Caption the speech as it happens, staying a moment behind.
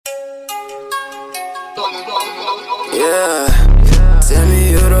Yeah, tell me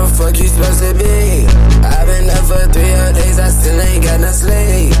who the fuck you supposed to be. I've been up for 3 whole days, I still ain't got no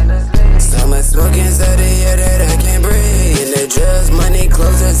sleep. So much smoking inside the air that I can't breathe. And the drugs, money,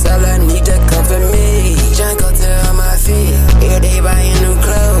 clothes, that's all I need to comfort me. Junk to on my feet, every day buying new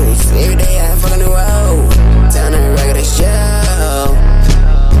clothes. Every day I fuck a new hoe, time to regular show.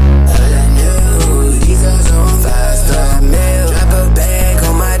 All I knew, these hoes on 5-star meal. Drop a bag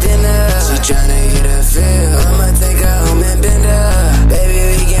on my dinner, she tryna get a feel. I'ma take her home and bend her.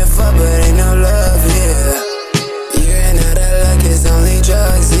 Baby, we can fuck, but ain't no love here. You ran out of luck, it's only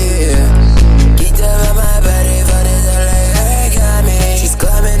drugs here. Get up on my body, for this all like her got me. She's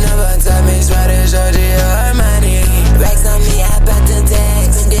climbing up on top, me, smarter, Giorgio Armani. Racks on me, I bought the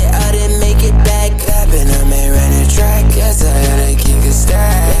tags, and it out and make it back. Clapping, I may run a track, guess I gotta kick a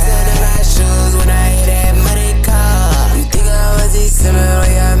stack. Racks under my shoes when I hear that money call. You think I was similar,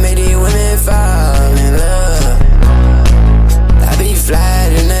 I made these women fall in love. I be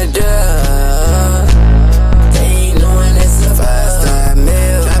flying in the dub. They ain't knowing it's a 5-star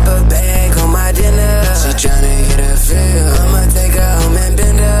meal. Drop a bag on my dinner, she tryna get a feel. I'ma take her home and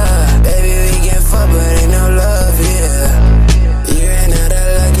bend her. Baby, we can fuck, but ain't no love here. You ran out of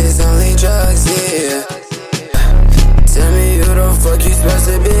luck, it's only drugs here. Tell me who the fuck you supposed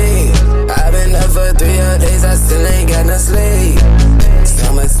to be. I've been up for 3 whole days, I still ain't got no sleep.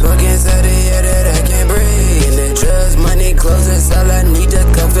 So much smoke inside the air that I can't breathe. And the drugs, money, clothes, that's all I need to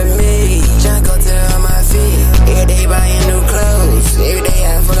comfort me. Junk to on my feet, every day buying new clothes. Every day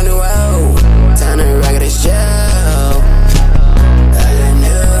I fuck a new hoe, time to rock the show. All I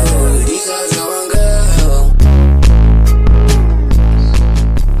knew, these hoes on go.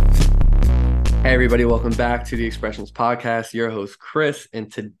 Hey everybody, welcome back to the Expressions Podcast. Your host Chris,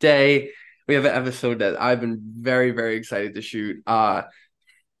 and today we have an episode that I've been very, very excited to shoot.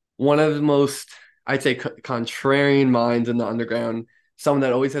 One of the most, I'd say, contrarian minds in the underground. Someone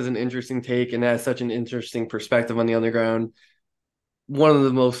that always has an interesting take and has such an interesting perspective on the underground. One of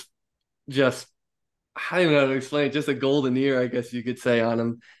the most, just, I don't know how to explain it, just a golden ear, I guess you could say, on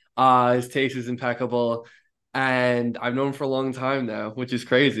him. His taste is impeccable, and I've known him for a long time now, which is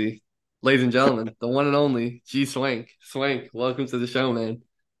crazy. Ladies and gentlemen, the one and only Geeswank. Swank, welcome to the show, man.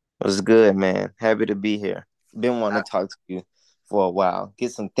 What's good, man? Happy to be here. Been wanting to talk to you for a while.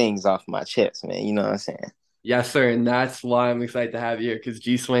 Get some things off my chest, man. You know what I'm saying? Yes, sir. And that's why I'm excited to have you here, because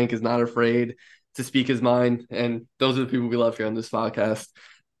Geeswank is not afraid to speak his mind. And those are the people we love here on this podcast.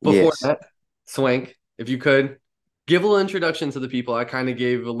 Before that, Swank, if you could give a little introduction to the people. I kind of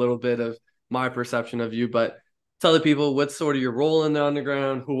gave a little bit of my perception of you, but tell the people what's sort of your role in the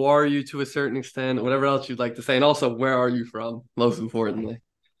underground. Who are you to a certain extent? Whatever else you'd like to say. And also, where are you from, most importantly?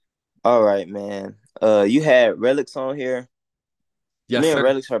 All right, man. You had Relics on here. Yes, Me and sir.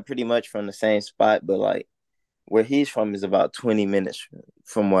 Relics are pretty much from the same spot, but like where he's from is about 20 minutes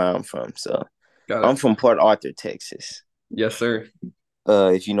from where I'm from. So I'm from Port Arthur, Texas. Yes, sir.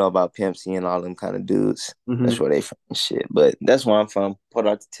 If you know about Pimp C and all them kind of dudes, that's where they from and shit. But that's where I'm from, Port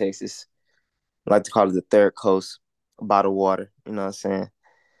Arthur, Texas. I like to call it the third coast, bottled water. You know what I'm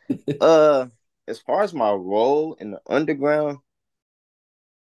saying? As far as my role in the underground,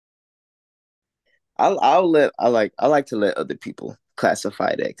 I like to let other people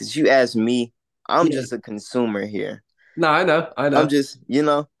classify that, because you ask me, I'm just a consumer here. No, I know. I'm just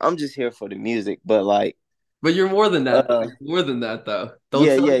here for the music, but like. But you're more than that. You're more than that, though. Don't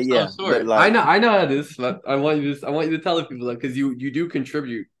yeah. sell short. Like, I know how it is, but I want you to tell the people that, because you do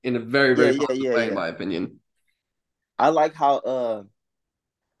contribute in a very, very positive way, in my opinion. I like how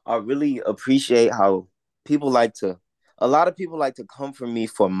I really appreciate how a lot of people like to come for me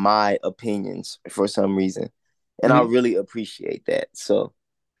for my opinions for some reason. And I really appreciate that. So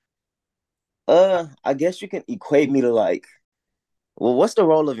I guess you can equate me to like, well, what's the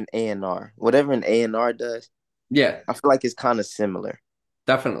role of an A&R? Whatever an A&R does. Yeah. I feel like it's kind of similar.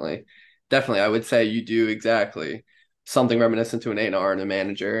 Definitely. I would say you do exactly something reminiscent to an A&R and a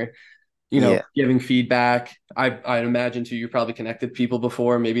manager, giving feedback. I imagine too, you probably connected people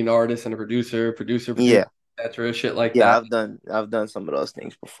before, maybe an artist and a producer, et cetera, shit like that. I've done some of those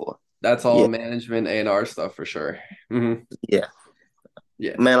things before. That's all management, A&R stuff for sure. Yeah.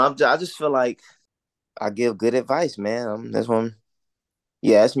 Man, I just feel like I give good advice, man. That's one.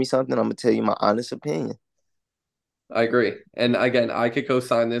 You ask me something, I'm gonna tell you my honest opinion. I agree. And again, I could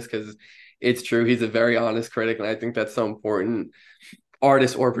co-sign this because it's true. He's a very honest critic, and I think that's so important.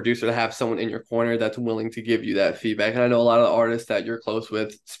 Artist or producer to have someone in your corner that's willing to give you that feedback. And I know a lot of the artists that you're close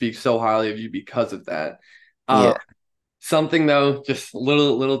with speak so highly of you because of that. Something though, just a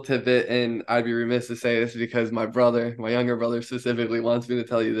little tidbit, and I'd be remiss to say this because my younger brother specifically wants me to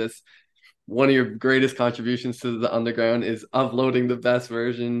tell you this. one of your greatest contributions to the underground is uploading the best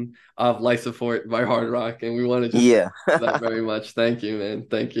version of Life Support by Hard Rock, and we want to just Yeah. that very much. Thank you, man.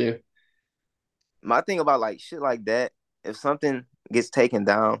 Thank you. My thing about like shit like that, if something gets taken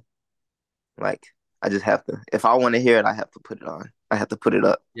down, like I just have to. If I want to hear it, I have to put it on. I have to put it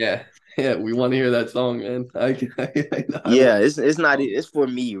up. Yeah, yeah, we want to hear that song, man. I love Yeah, it's that not. song. It's for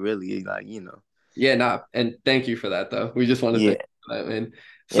me, really. Like you know. Yeah, nah, and thank you for that, though. We just want to thank Yeah. you for that, man.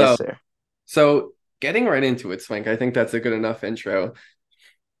 Yes, So, sir. so getting right into it, Swank, I think that's a good enough intro.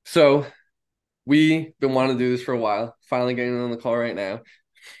 So, we've been wanting to do this for a while, finally getting on the call right now. A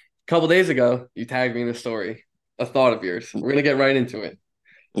couple days ago, you tagged me in a story, a thought of yours. We're gonna get right into it.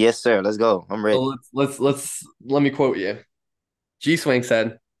 Yes, sir. Let's go. I'm So ready. let me quote you. G Swank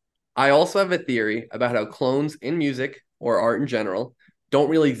said, I also have a theory about how clones in music or art in general don't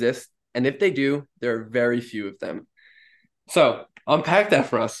really exist, and if they do, there are very few of them. So unpack that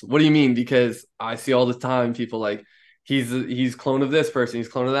for us. What do you mean? Because I see all the time people like he's clone of this person, he's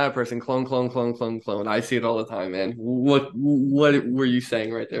clone of that person, clone, clone, clone, clone, clone. I see it all the time, man. What were you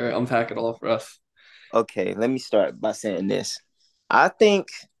saying right there? Unpack it all for us. Okay, let me start by saying this. I think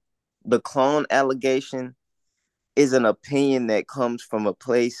the clone allegation is an opinion that comes from a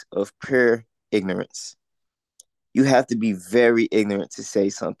place of pure ignorance. You have to be very ignorant to say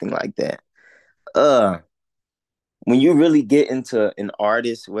something like that. Uh, when you really get into an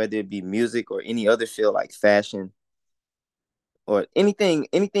artist, whether it be music or any other field like fashion or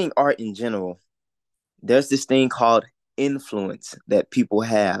anything art in general, there's this thing called influence that people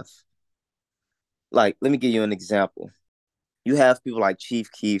have. Like, let me give you an example. You have people like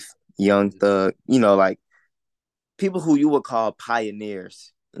Chief Keef, Young Thug, like people who you would call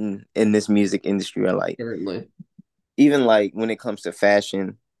pioneers in this music industry, or like Certainly. even like when it comes to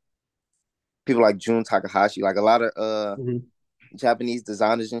fashion, people like Jun Takahashi, like a lot of Mhm. Japanese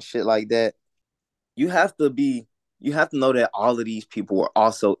designers and shit like that. You have to be you have to know that all of these people were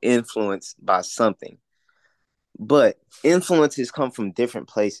also influenced by something. But influences come from different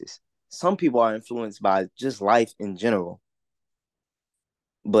places. Some people are influenced by just life in general,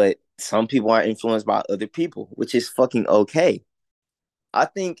 but some people are influenced by other people, which is fucking okay. I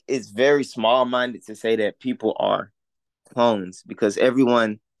think it's very small minded to say that people are clones because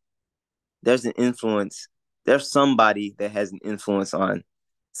everyone, there's an influence. There's somebody that has an influence on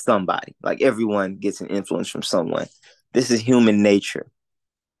somebody. Like everyone gets an influence from someone. This is human nature.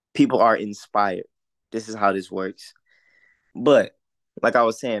 People are inspired. This is how this works. But like I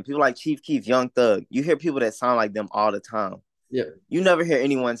was saying, people like Chief Keef, Young Thug, you hear people that sound like them all the time. Yeah. You never hear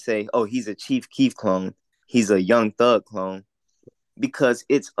anyone say, oh, he's a Chief Keef clone. He's a Young Thug clone. Because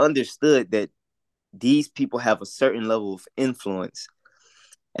it's understood that these people have a certain level of influence.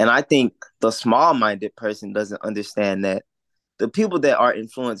 And I think the small minded person doesn't understand that the people that are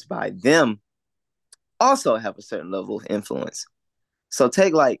influenced by them also have a certain level of influence. So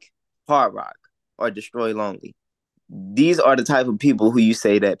take like Hard Rock or Destroy Lonely. These are the type of people who you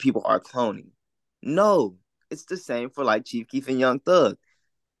say that people are cloning. No, it's the same for like Chief Keef and Young Thug.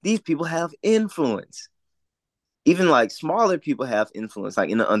 These people have influence. Even like smaller people have influence, like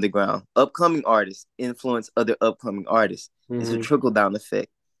in the underground. Upcoming artists influence other upcoming artists. It's a Mm-hmm. trickle down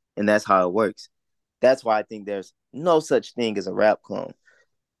effect, and that's how it works. That's why I think there's no such thing as a rap clone.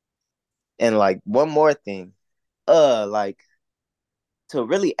 And like one more thing, like to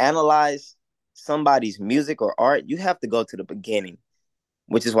really analyze somebody's music or art, you have to go to the beginning,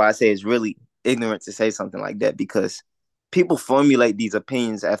 which is why I say it's really ignorant to say something like that because people formulate these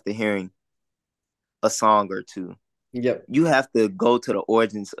opinions after hearing a song or two. Yep. You have to go to the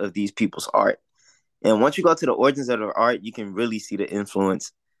origins of these people's art. And once you go to the origins of their art, you can really see the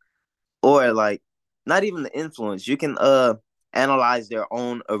influence. Or like not even the influence. You can analyze their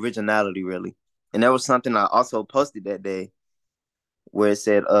own originality really. And there was something I also posted that day where it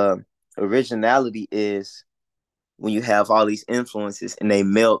said originality is when you have all these influences and they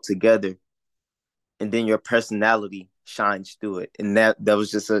meld together and then your personality shines through it. And that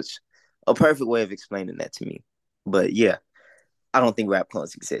was just such a perfect way of explaining that to me. But yeah, I don't think rap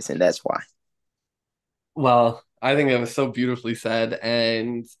clones exist, and that's why. Well, I think that was so beautifully said,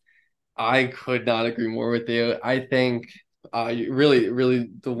 and I could not agree more with you. I think really, really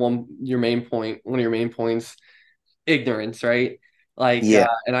one of your main points, ignorance, right? Like, Yeah.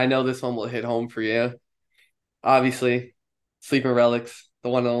 and I know this one will hit home for you. Obviously, Sleeping Relics, the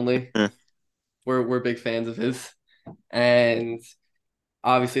one and only. Mm. We're big fans of his, and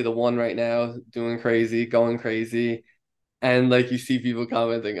obviously the one right now doing crazy, going crazy. And like you see people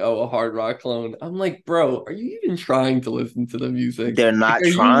commenting, "Oh, a hard rock clone." I'm like, bro, are you even trying to listen to the music? They're Like, not are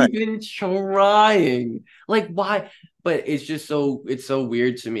you trying. even trying? Like, why? But it's so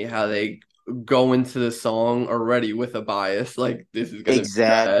weird to me how they go into the song already with a bias, like this is gonna be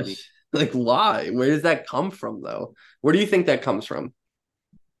Exactly. trash. Like why? Where does that come from though? Where do you think that comes from?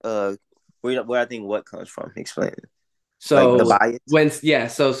 Uh, where I think what comes from? Explain it. Like the So bias.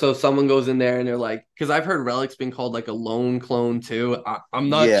 so someone goes in there and they're like, because I've heard Relic's been called like a lone clone too. I'm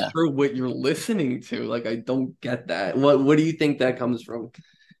not Yeah. sure what you're listening to. Like I don't get that. What do you think that comes from?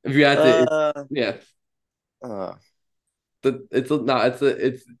 If you had to, Uh. yeah, Uh.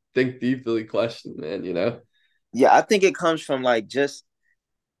 it's think deeply question, man. You know? Yeah, I think it comes from like just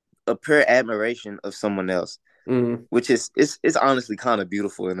a pure admiration of someone else, Mm, which is it's honestly kind of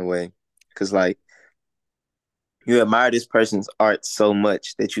beautiful in a way, because like you admire this person's art so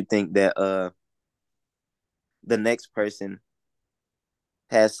much that you think that the next person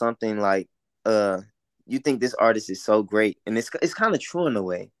has something like uh you think this artist is so great, and it's kind of true in a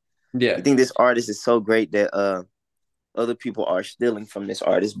way. You yeah. think this artist is so great that other people are stealing from this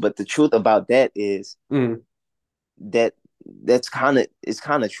artist, but the truth about that is Mm, that that's kind of it's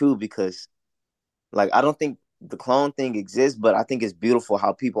kind of true, because like I don't think the clone thing exists, but I think it's beautiful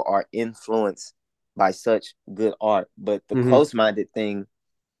how people are influenced by such good art. But mm-hmm.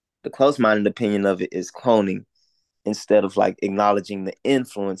 the close-minded opinion of it is cloning instead of like acknowledging the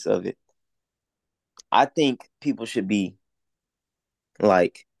influence of it. I think people should be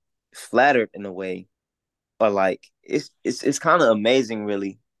like flattered in a way, or like it's kind of amazing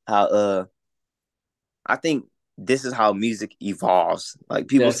really how I think this is how music evolves. Like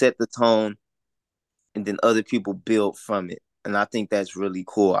people Yeah, set the tone and then other people build from it. And I think that's really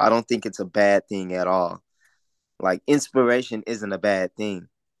cool. I don't think it's a bad thing at all. Like inspiration isn't a bad thing.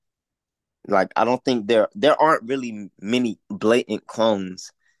 Like I don't think there aren't really many blatant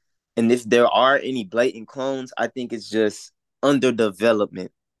clones. And if there are any blatant clones, I think it's just underdevelopment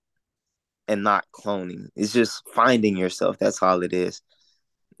and not cloning. It's just finding yourself. That's all it is.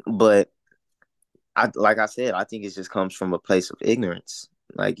 But I like I said, I think it just comes from a place of ignorance.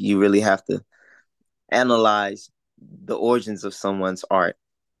 Like you really have to analyze the origins of someone's art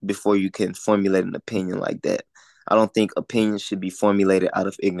before you can formulate an opinion like that. I don't think opinions should be formulated out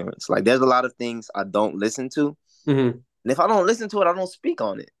of ignorance. Like there's a lot of things I don't listen to, mm-hmm. and if I don't listen to it, I don't speak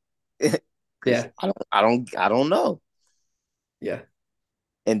on it because Yeah, I don't know. yeah,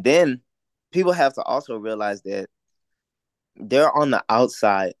 And then people have to also realize that they're on the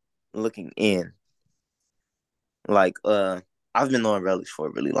outside looking in. Like I've been knowing Relish for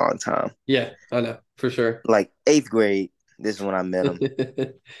a really long time. yeah. I know for sure. Like eighth grade, this is when I met him.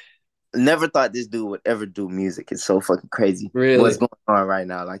 Never thought this dude would ever do music. It's so fucking crazy what's Really? going on right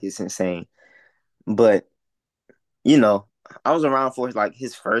now. Like it's insane. But you know, I was around for like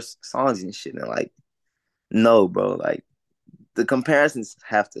his first songs and shit, and like, no, bro. Like the comparisons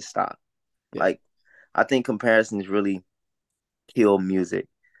have to stop. Yeah, Like I think comparisons really kill music.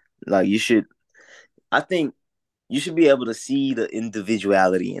 Like you should. I think you should be able to see the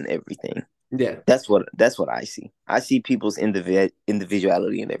individuality in everything. yeah, That's what I see. I see people's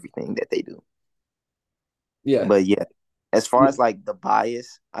individuality in everything that they do. yeah, But yeah, as far as like the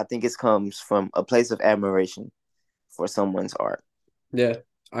bias, I think it comes from a place of admiration for someone's art, yeah.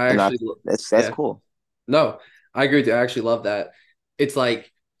 I and I actually, that's yeah. cool. No, I agree with you. I actually love that. It's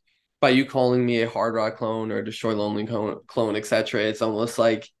like by you calling me a hard rock clone or a destroy lonely clone, etc. It's almost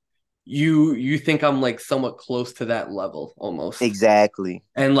like you think I'm like somewhat close to that level almost. Exactly.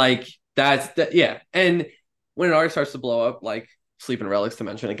 And like that's that, yeah. And when an artist starts to blow up, like Sleeping Relics to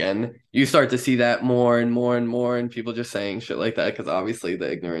mention again, you start to see that more and more and more, and people just saying shit like that because obviously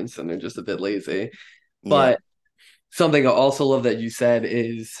the ignorance and they're just a bit lazy. Yeah. But something I also love that you said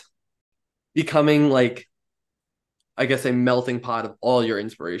is becoming like, I guess, a melting pot of all your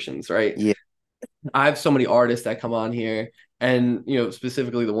inspirations, right? Yeah. I have so many artists that come on here, and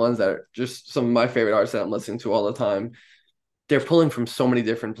specifically the ones that are just some of my favorite artists that I'm listening to all the time. They're pulling from so many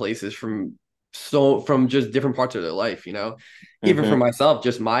different places from just different parts of their life. Even for Mm-hmm. myself,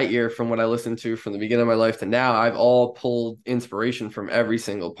 just my ear from what I listened to from the beginning of my life to now, I've all pulled inspiration from every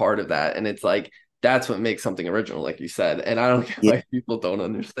single part of that. And it's like that's what makes something original, like you said. And I don't get Yeah. why people don't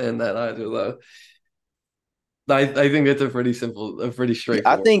understand that either though. I think it's a pretty Yeah.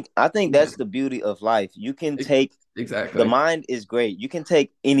 I straightforward. think I think Yeah, that's the beauty of life. You can take the exactly. mind is great. You can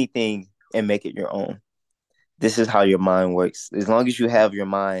take anything and make it your own. This is how your mind works. As long as you have your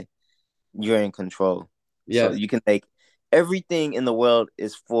mind, you're in control. So Yeah. you can take everything in the world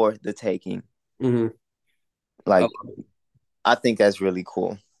is for the taking. Hmm. Like I think that's really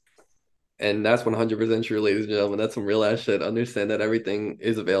cool. And that's 100% true, ladies and gentlemen. That's some real ass shit. Understand that everything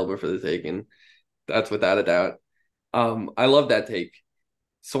is available for the taking. That's without a doubt. I love that take.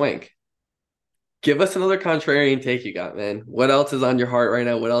 Swank. Give us another contrarian take you got, man. What else is on your heart right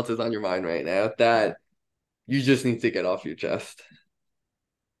now? What else is on your mind right now that you just need to get off your chest?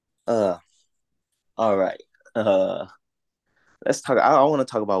 Uh, all right. Uh, let's talk. I want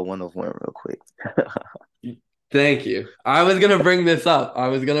to talk about one of one real quick. Thank you. I was gonna bring this up. I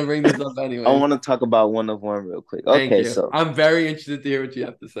was gonna bring this up I anyway. want to talk about one of one real quick. Thank Okay, you. so I'm very interested to hear what you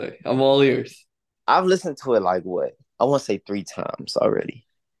have to say. I'm all ears. I've listened to it like what? I want to say 3 times already.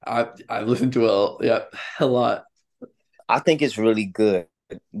 I've listened to it, yeah, a lot. I think it's really good,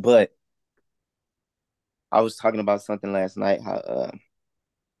 but I was talking about something last night. How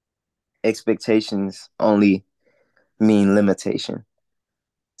expectations only mean limitation.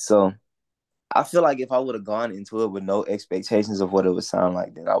 So I feel like if I would have gone into it with no expectations of what it would sound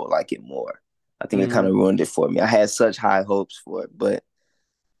like, then I would like it more. I think it kind Mm, of ruined it for me. I had such high hopes for it, but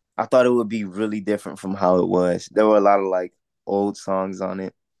I thought it would be really different from how it was. There were a lot of like old songs on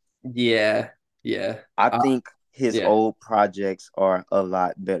it. yeah, yeah, I think his yeah. old projects are a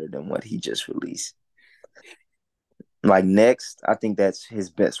lot better than what he just released. Like Next, I think that's his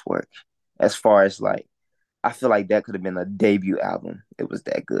best work. As far as like, I feel like that could have been a debut album. It was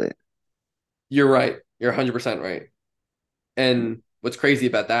that good. You're right. You're 100% right. And what's crazy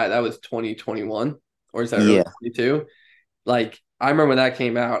about that? That was 2021, or is that early Yeah. 22? Like, I remember when that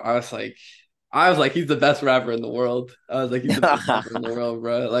came out. I was like, he's the best rapper in the world. I was like, he's the best rapper in the world,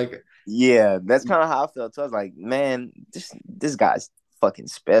 bro. Like, Yeah, that's kind of how I felt too. I was like, man, this guy's fucking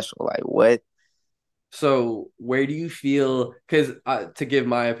special. Like, what? so where do you feel? Because to give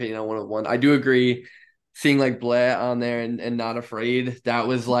my opinion on one of one, I do agree. Seeing like Blair on there and Not Afraid, that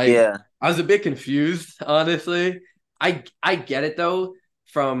was like Yeah, I was a bit confused, honestly. I get it though.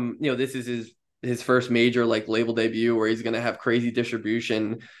 From this is his first major like label debut where he's gonna have crazy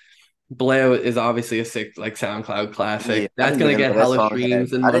distribution. Blair is obviously a sick like SoundCloud yeah. classic. That's gonna get hella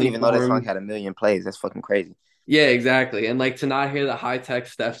streams and I didn't money even know that for song him. had 1 million plays. That's fucking crazy. Yeah, exactly. And like to not hear the high tech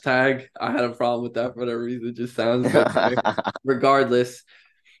Steps tag, I had a problem with that for whatever reason. It just sounds good to me. Regardless,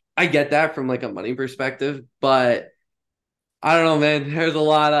 I get that from like a money perspective, but I don't know, man. There was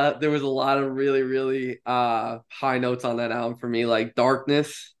a lot of really, really high notes on that album for me. Like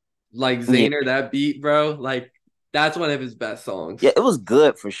Darkness, like Yeah, Zaner, that beat, bro. Like that's one of his best yeah, songs. it was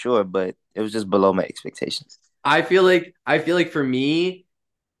good for sure, but it was just below my expectations. I feel like for me,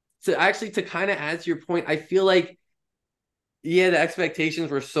 to kind of add to your point, I feel like yeah, the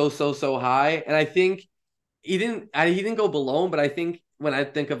expectations were so high, and I think he didn't go below him, but I think when I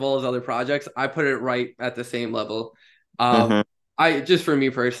think of all his other projects, I put it right at the same level. Um, Hmm. I just for me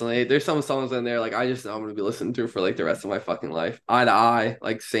personally, there's some songs in there like I just know I'm gonna be listening to for like the rest of my fucking life. Eye to Eye,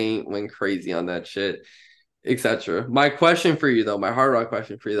 like Saint went crazy on that shit, etc. My question for you though, my hard rock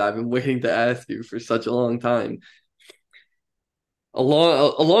question for you that I've been waiting to ask you for such a long time, a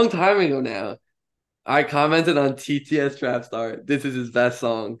long time ago now. I commented on TTS Trap Star. This is his best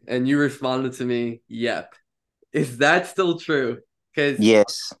song, and you responded to me, "Yep." Is that still true? Because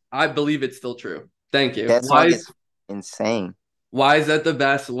Yes, I believe it's still true. Thank you. that Why song is is insane. why is that the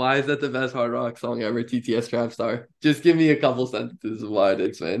best? Why is that the best hard rock song ever? TTS Trap Star. Just give me a couple sentences of why it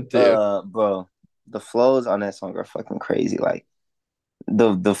is, man. To you. Bro, the flows on that song are fucking crazy. Like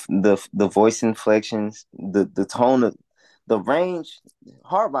the voice inflections, the tone of the range.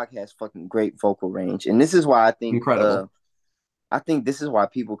 Hard rock has fucking great vocal range, and this is why Incredible. I think this is why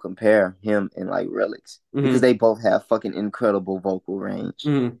people compare him and like Relics because Hmm. they both have fucking incredible vocal range.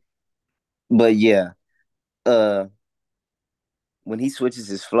 Hmm. But yeah, uh, when he switches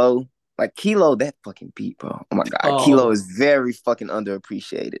his flow, like Kilo, that fucking beat, bro. Oh my god, Kilo Oh, is very fucking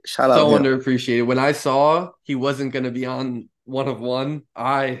underappreciated. Shout out so him. underappreciated. When I saw he wasn't going to be on one of one,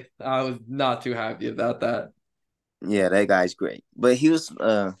 I was not too happy about that. Yeah, that guy's great. But he was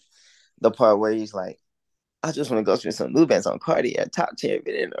the part where he's like, I just want to go spend some new bands on Cartier, top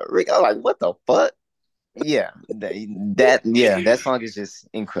champion in the ring. I'm like, what the fuck? Yeah, that song is just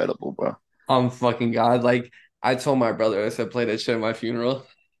incredible, bro. Fucking God. Like I told my brother, I said, play that shit at my funeral.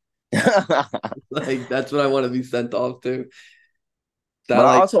 But Like that's what I want to be sent off to. That I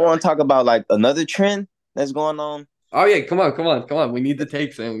like, also want to talk about like another trend that's going on. oh yeah, come on. We need the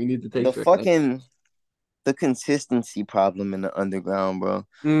takes, man. We need the The takes right now. fucking the consistency problem in the underground, bro.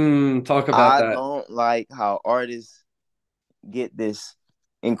 Talk about I that. don't like how artists get this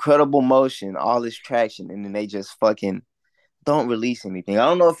incredible motion, all this traction, and then they just fucking don't release anything. I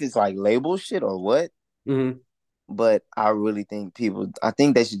don't know if it's like label shit or what, Hmm. but I really think I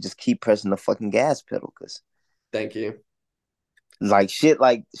think they should just keep pressing the fucking gas pedal because Thank you. shit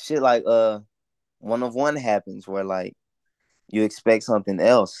like one of one happens where like you expect something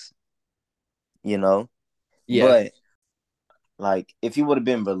else, you know. Yeah. But like if you would have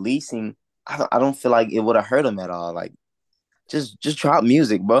been releasing I don't feel like it would have hurt him at all. Like just drop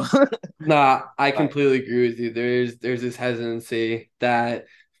music, bro. Nah, I Like completely agree with you. There's this hesitancy that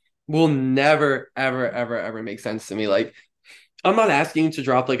will never, ever, ever, ever make sense to me. Like, I'm not asking you to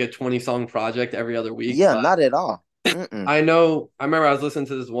drop like a 20 song project every other week, yeah, but not at all. Mm-mm. I remember I was listening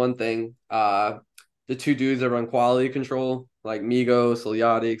to this one thing. The two dudes that run quality control, like Migos,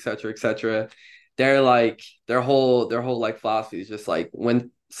 Soliati, et cetera, et cetera. They're like their whole like philosophy is just like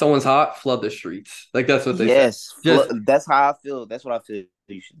when someone's hot, flood the streets. Like that's what they said. Yes, Just that's how I feel. That's what I feel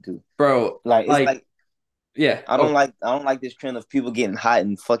you should do. bro, Like it's like like yeah. Oh, I don't like this trend of people getting hot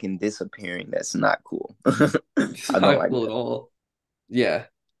and fucking disappearing. That's not cool. it's I don't not like cool at that. all. Yeah,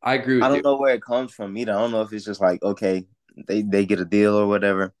 I agree I with you. don't know where it comes from either. I don't know if it's just like okay, they get a deal or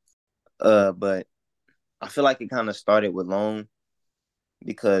whatever. But I feel like it kind of started with Loan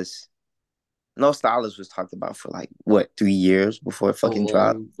because No Stylist was talked about for like what 3 years before it So fucking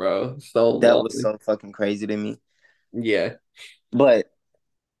dropped. long, bro. So That was long. so fucking crazy to me. Yeah. But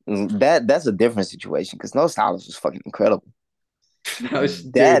that's a different situation because No Stylist was fucking incredible. Dude,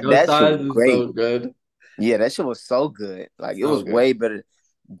 those That shit sides was is great. so good. Yeah, that shit was so good. Like it So was good. way better.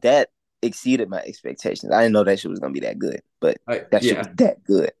 That exceeded my expectations. I didn't know that shit was gonna be that good, but that shit was Yeah. that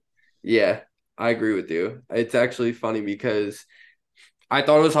good. Yeah, I agree with you. It's actually funny because I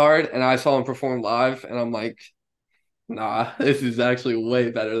thought it was hard and I saw him perform live and I'm like, nah, this is actually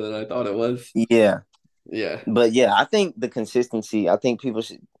way better than I thought it was. Yeah, Yeah. but yeah, I think the consistency. I think people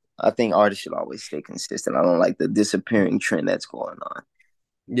should. I think artists should always stay consistent. I don't like the disappearing trend that's going on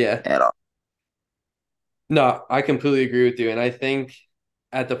Yeah. at all. No, I completely agree with you. And I think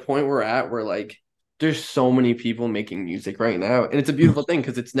at the point we're at, we're like, there's so many people making music right now. And it's a beautiful thing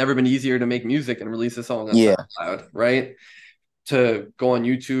because it's never been easier to make music and release a song on Yeah, SoundCloud, right? To go on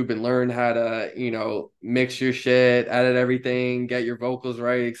YouTube and learn how to, mix your shit, edit everything, get your vocals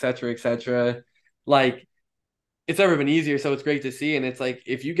right, et cetera, et cetera. Like it's never been easier. So it's great to see. And it's like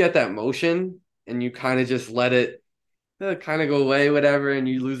if you get that motion and you kind of just let it kind of go away, whatever, and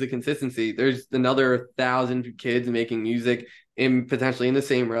you lose the consistency, there's another 1,000 kids making music in potentially in the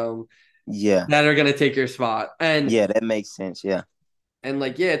same realm yeah, that are gonna take your spot. yeah. That makes sense. Yeah. And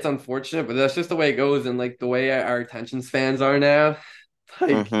like, yeah, it's unfortunate, but that's just the way it goes, and like the way our attention spans are now.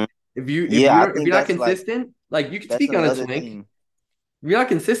 Like, Hmm. if Yeah, I you're think not that's like consistent, like you can that's speak on its another Twink. thing. If you're not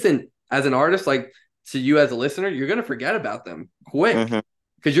consistent as an artist, like to you as a listener, you're gonna forget about them quick Hmm.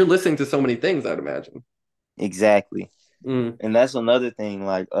 because you're listening to so many things. I'd imagine. Exactly, Mm, and that's another thing.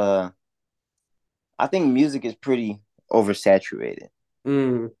 Like, I think music is pretty oversaturated.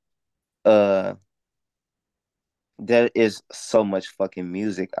 mm, Uh, there is so much fucking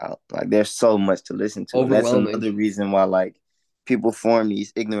music out. Like there's so much to listen to, and that's overwhelming. another reason why like people form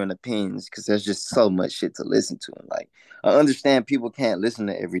these ignorant opinions because there's just so much shit to listen to. And like I understand people can't listen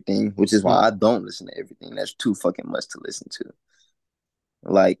to everything, which is why Mm, I don't listen to everything. That's too fucking much to listen to.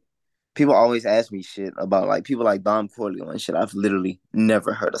 Like people always ask me shit about like people like Dom Corleone and shit. I've literally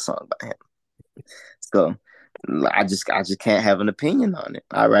never heard a song by him. So I just can't have an opinion on it.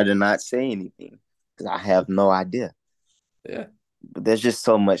 I'd rather not say anything because I have no idea. yeah. But there's just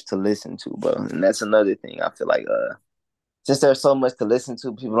so much to listen to, bro. And that's another thing. I feel like since there's so much to listen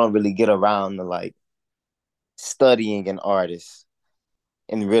to, people don't really get around to like studying an artist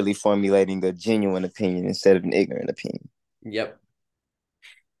and really formulating a genuine opinion instead of an ignorant opinion. Yep.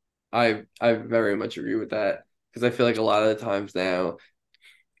 I very much agree with that because I feel like a lot of the times now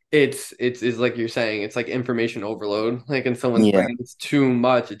it's like you're saying it's like information overload like in someone's Yeah. brain it's too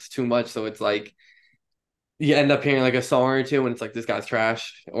much so it's like you end up hearing like a song or two and it's like this guy's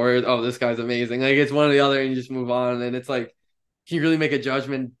trash or oh this guy's amazing like it's one or the other and you just move on and it's like can you really make a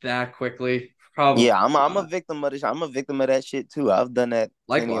judgment that quickly probably Yeah, I'm a not. victim of this. I'm a victim of that shit too. I've done that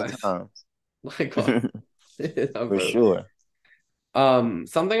plenty of Likewise. times. Likewise. Yeah, For bro. sure.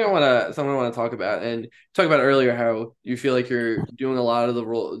 Something I want to talk about and talk about earlier how you feel like you're doing a lot of the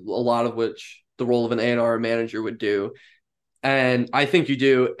role, a lot of which the role of an A&R manager would do, and I think you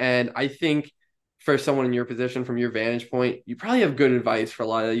do, and I think for someone in your position, from your vantage point, you probably have good advice for a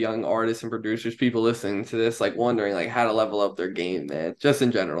lot of young artists and producers, people listening to this, like wondering like how to level up their game, man. Just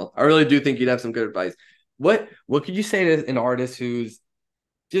in general, I really do think you'd have some good advice. What could you say to an artist who's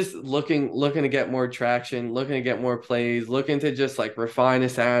just looking to get more traction, looking to get more plays, looking to just like refine a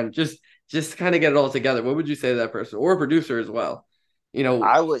sound, just kind of get it all together. What would you say to that person or a producer as well? You know,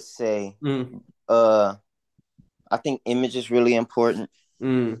 I would say mm, uh I think image is really important.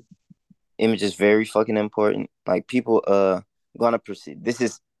 mm, Image is very fucking important. Like people gonna perceive this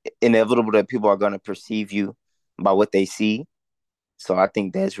is inevitable that people are gonna perceive you by what they see. So I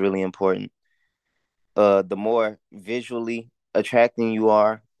think that's really important. The more visually attracting you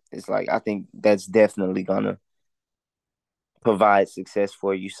are, it's like I think that's definitely gonna provide success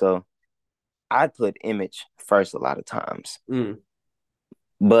for you. So I'd put image first a lot of times. Mm.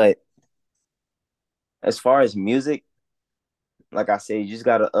 But as far as music, like I said, you just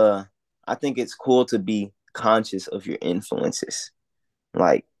gotta I think it's cool to be conscious of your influences.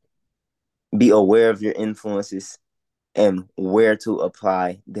 Like be aware of your influences and where to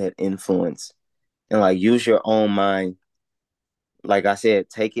apply that influence. And like use your own mind. Like I said,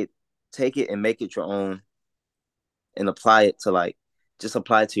 take it and make it your own and apply it to like just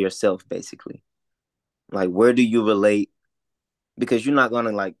apply it to yourself basically. Like where do you relate? Because you're not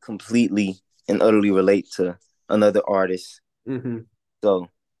gonna like completely and utterly relate to another artist. Mm-hmm. So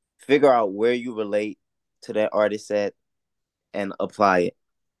figure out where you relate to that artist at and apply it.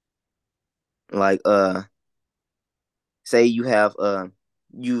 Like say you have a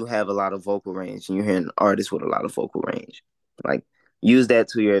lot of vocal range and you're hearing an artist with a lot of vocal range. Like use that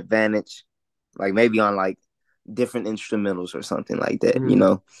to your advantage. Like maybe on like different instrumentals or something like that, you Mm-hmm.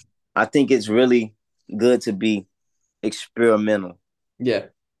 know. I think it's really good to be experimental Yeah.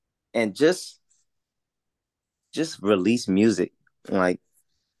 and just release music. Like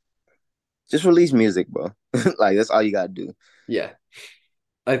just release music, bro. Like that's all you gotta do. Yeah.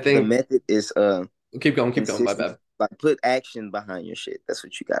 I The think method is keep going, my consistent. bad. Like put action behind your shit. That's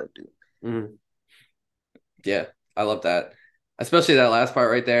what you gotta do. Mm-hmm. Yeah, I love that. Especially that last part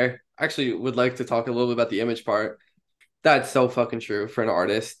right there. Actually would like to talk a little bit about the image part. That's so fucking true for an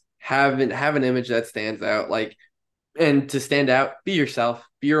artist. Have an image that stands out. Like, and to stand out, be yourself,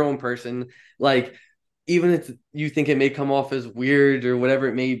 be your own person. Like, even if you think it may come off as weird or whatever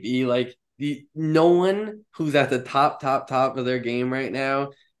it may be, like no one who's at the top of their game right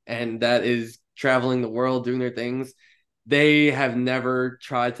now and that is traveling the world doing their things, they have never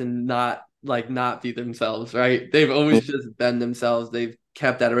tried to not be themselves, right? They've always just been themselves. They've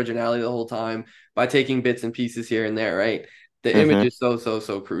kept that originality the whole time by taking bits and pieces here and there, right? The image Mm-hmm. is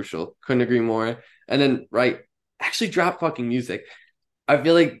so crucial. Couldn't agree more. And then, right, actually drop fucking music. I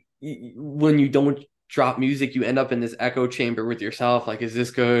feel like when you don't drop music, you end up in this echo chamber with yourself. Like, is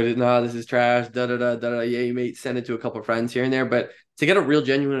this good? No, this is trash. Da da da da da. Yeah, you may send it to a couple of friends here and there, but to get a real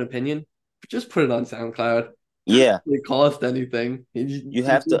genuine opinion, just put it on SoundCloud. Yeah. It cost anything. You You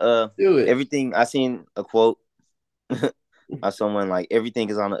have just to do it. everything I seen a quote by someone like everything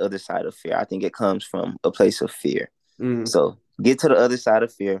is on the other side of fear. I think it comes from a place of fear. Mm, So get to the other side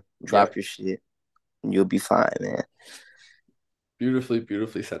of fear, drop yep. your shit, and you'll be fine, man.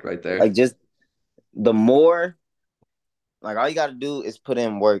 Beautifully said right there. Like just the more like all you gotta do is put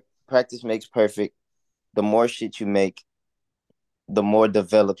in work. Practice makes perfect. The more shit you make, the more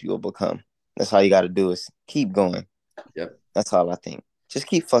developed you'll become. That's all you gotta do is keep going. Yep. That's all I think. Just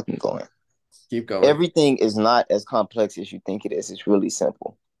keep fucking going. Keep going. Everything is not as complex as you think it is. It's really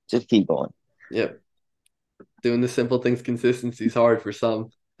simple. Just keep going. Yep. Doing the simple things consistency is hard for some.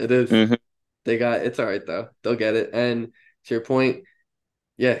 It is. Mm-hmm. They got it's all right though. They'll get it. And to your point,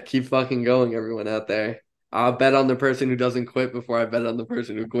 yeah, keep fucking going, everyone out there. I'll bet on the person who doesn't quit before I bet on the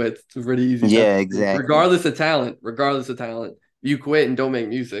person who quits. It's a pretty easy bet. Yeah, exactly. Regardless of talent, you quit and don't make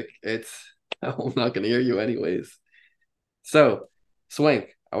music. It's I'm not gonna hear you anyways. So,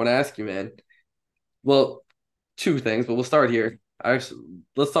 Swank, I want to ask you, man. Well, two things, but we'll start here.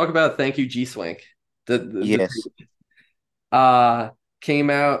 Let's talk about Thank You G Swank. The Yes. came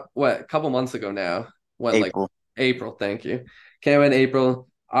out what a couple months ago now. When like April. April, thank you. Came out in April.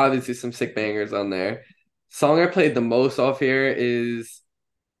 Obviously some sick bangers on there. Song I played the most off here is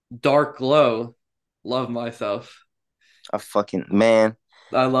Dark Glow. Love Myself. A fucking man.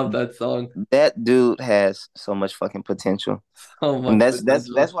 I love that song. That dude has so much fucking potential. So And much that's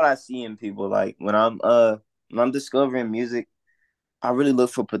potential. what I see in people. Like when I'm discovering music, I really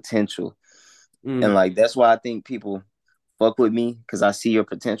look for potential. And Mm, like that's why I think people fuck with me because I see your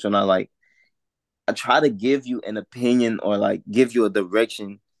potential and I try to give you an opinion or like give you a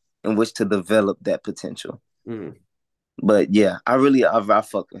direction in which to develop that potential. mm. But yeah, I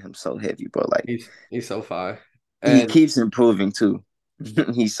fuck with him so heavy, bro. Like He's so fire. he And keeps improving too.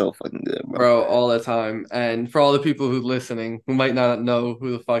 He's so fucking good, bro. bro, all the time. And for all the people who listening who might not know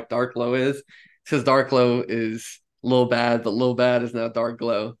who the fuck Dark Glow is, because Dark Glow is Lil Bad, but Lil Bad is now Dark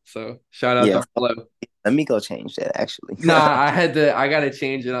Glow. So shout out Yeah, Dark Glow. let me go change that actually. Nah, I gotta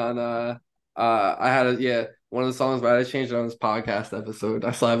change it on I had a yeah, one of the songs, but I had to change it on this podcast episode.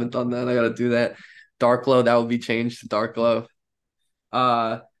 I still haven't done that. I gotta do that. Dark Glow, that will be changed to Dark Glow.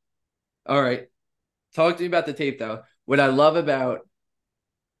 Uh all right. Talk to me about the tape though. What I love about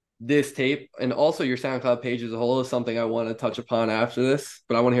this tape and also your SoundCloud page as a whole is something I want to touch upon after this,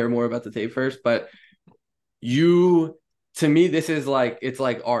 but I want to hear more about the tape first. But you to me, this is like it's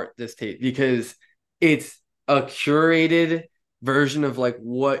like art, this tape, because it's a curated version of like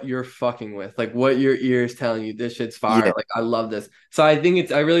what you're fucking with, like what your ear is telling you. This shit's fire. Yeah. Like I love this. So I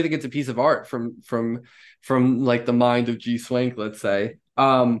really think it's a piece of art from like the mind of G Swank, let's say.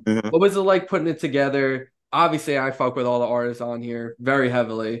 Hmm. What was it like putting it together? Obviously, I fuck with all the artists on here very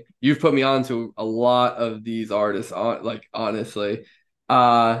heavily. You've put me on to a lot of these artists on, like, honestly.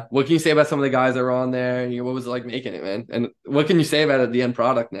 What can you say about some of the guys that were on there? What was it like making it, man? And what can you say about it, the end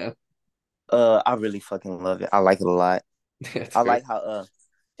product now? I really fucking love it. I like it a lot. It's I great. like how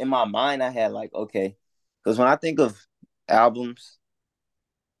in my mind I had like, okay, because when I think of albums,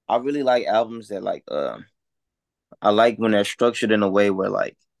 I really like albums that like I like when they're structured in a way where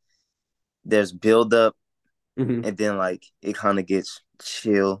like there's build up Hmm. and then like it kind of gets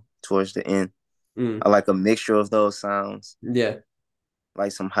chill towards the end. Mm. I like a mixture of those sounds, Yeah.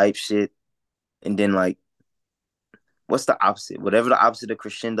 like some hype shit, and then like what's the opposite? Whatever the opposite of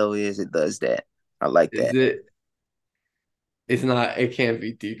crescendo is, it does that. I like Is that. it? It's not. It can't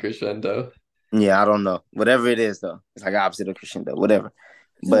be decrescendo. Yeah, I don't know. Whatever it is though, it's like opposite of crescendo, whatever.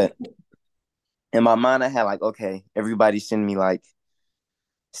 But in my mind, I had like, okay, everybody send me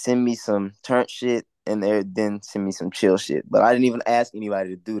some turnt shit, and then send me some chill shit. But I didn't even ask anybody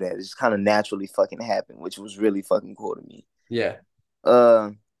to do that. It just kind of naturally fucking happened, which was really fucking cool to me. Yeah.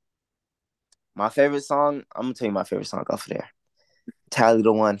 Uh, my favorite song. I'm gonna tell you my favorite song off of there. Tally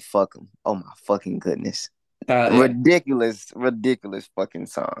the One, fuck 'em. Oh my fucking goodness, Yeah. ridiculous, ridiculous fucking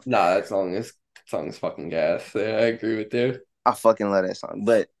song. Nah, that song is fucking gas. Yeah, I agree with you. I fucking love that song.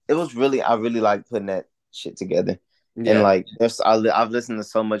 But it was really, I really like putting that shit together. And Yeah. like, I've listened to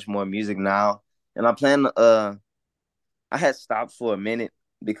so much more music now, and I plan. I had stopped for a minute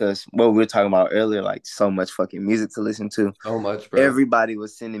because what we were talking about earlier, like so much fucking music to listen to. So much, bro. Everybody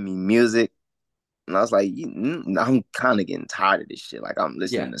was sending me music, and I was like, I'm kind of getting tired of this shit. Like I'm Yeah.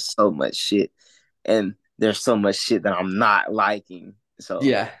 listening to so much shit, and there's so much shit that I'm not liking. So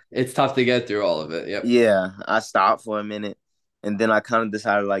Yeah. It's tough to get through all of it. Yep. yeah, I stopped for a minute, and then I kind of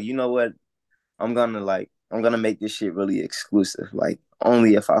decided, like, you know what? I'm gonna make this shit really exclusive. Like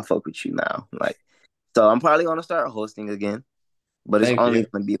only if I fuck with you now. Like so I'm probably gonna start hosting again, but it's Thank only you.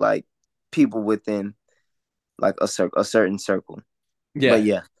 gonna be like people within like a certain circle. But Yeah.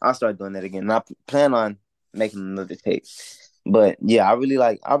 yeah, I'll start doing that again. And I plan on making another tape. But yeah, I really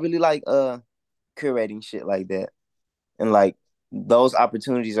like curating shit like that. And like those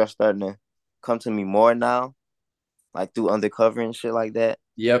opportunities are starting to come to me more now, like through undercover and shit like that.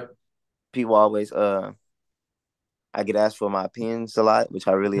 Yep. People always I get asked for my opinions a lot, which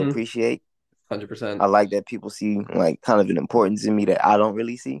I really Mhm. appreciate. I 100%. like that people see like kind of an importance in me that I don't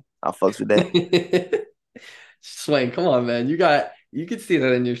really see. I fucks with that. Swain, come on, man. You could see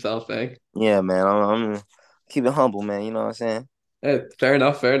that in yourself, man. Yeah, man. I'm keep it humble, man. You know what I'm saying? Fair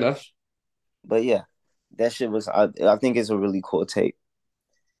enough, fair enough. But yeah, that shit was. I think it's a really cool tape,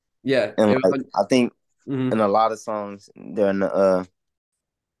 Yeah, and it like was. I think in Mhm. a lot of songs, a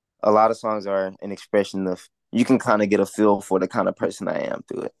lot of songs are an expression of you can kind of get a feel for the kind of person I am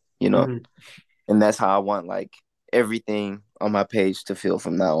through it, you know. Mhm. And that's how I want like everything on my page to feel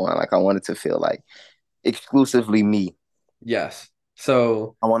from now on. Like I want it to feel like exclusively me. Yes.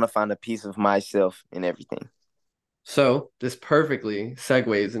 So I want to find a piece of myself in everything. so this perfectly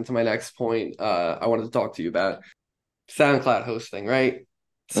segues into my next point. I wanted to talk to you about SoundCloud hosting, right?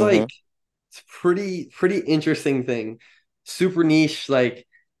 It's Mm-hmm. like it's pretty interesting thing. Super niche. Like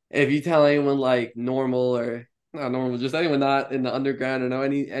if you tell anyone like normal or not normal, just anyone not in the underground or know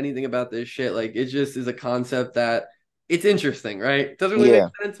anything about this shit, like it just is a concept that it's interesting, right? It doesn't really make Yeah.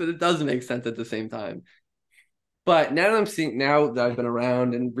 sense, but it does make sense at the same time. But now that I've been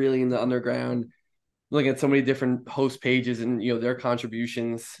around and really in the underground, looking at so many different host pages and their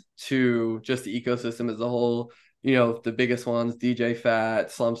contributions to just the ecosystem as a whole, the biggest ones, DJ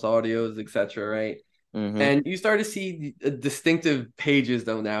Fat, Slumps Audios, etc., right? Mm-hmm. And you start to see distinctive pages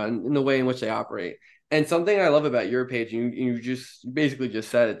though now in the way in which they operate. And something I love about your page, you just basically just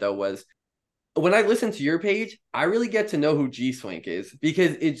said it though, was when I listen to your page, I really get to know who G Swank is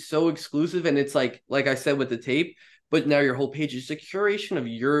because it's so exclusive and it's like I said with the tape, but now your whole page is a curation of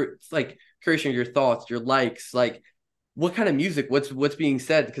curation of your thoughts, your likes, like what kind of music, what's being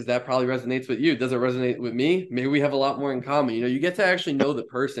said, because that probably resonates with you. Does it resonate with me? Maybe we have a lot more in common. You get to actually know the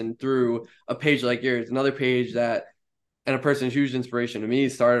person through a page like yours. Another page that and a person's huge inspiration to me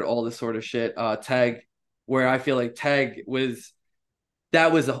started all this sort of shit. Tag, where I feel like Tag was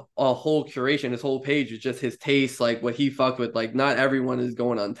that was a whole curation. His whole page was just his taste, like what he fucked with. Like not everyone is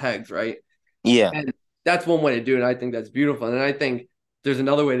going on tags, right? Yeah. And that's one way to do it. And I think that's beautiful. And I think there's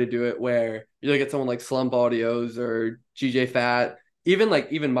another way to do it where you look at someone like Slump Audios or DJ Fat,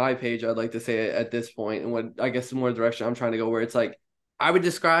 even my page, I'd like to say at this point, and what I guess the more direction I'm trying to go, where it's like I would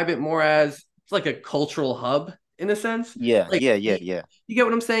describe it more as it's like a cultural hub in a sense. Yeah, Like yeah, yeah, yeah. you get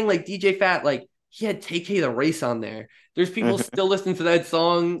what I'm saying? Like DJ Fat, like he had TK the Race on there. There's people Hmm. still listening to that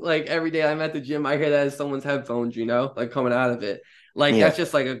song like every day I'm at the gym. I hear that as someone's headphones, like coming out of it. Like Yeah, that's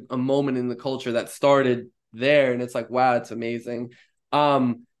just like a moment in the culture that started there, and it's like, wow, it's amazing.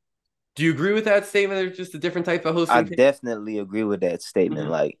 Um, do you agree with that statement? There's just a different type of I hosting. definitely agree with that statement.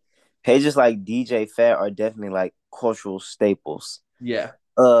 Mm-hmm. Like pages like DJ Fat are definitely like cultural staples. Yeah.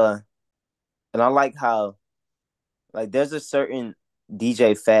 Uh, and I like how like there's a certain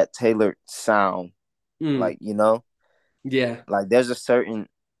DJ Fat tailored sound, Mm. like you know, Yeah. like there's a certain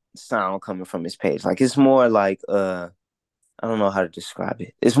sound coming from his page. Like it's more like I don't know how to describe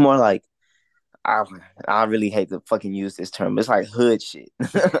it. It's more like I I really hate to fucking use this term. But it's like hood shit,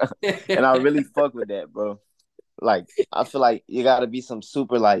 and I really fuck with that, bro. Like I feel like you got to be some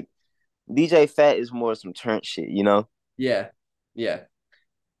super like DJ Fat is more some turnt shit, you know? Yeah. Yeah.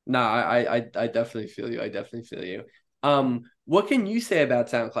 No, I definitely feel you. I definitely feel you. What can you say about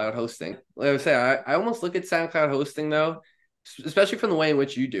SoundCloud hosting? Like I say, I almost look at SoundCloud hosting though, especially from the way in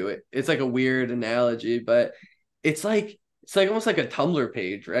which you do it. It's like a weird analogy, but it's like almost like a Tumblr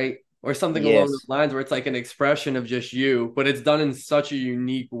page, right? Or something along those Yes. lines where it's like an expression of just you, but it's done in such a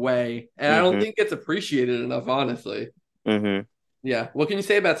unique way. And I don't Mm-hmm. think it's appreciated enough, honestly. Mm-hmm. Yeah. What can you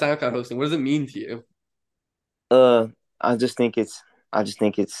say about SoundCloud hosting? What does it mean to you? Uh, I just think it's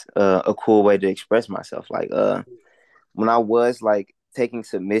a cool way to express myself. Like when I was like taking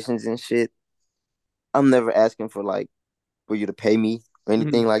submissions and shit, I'm never asking for like for you to pay me or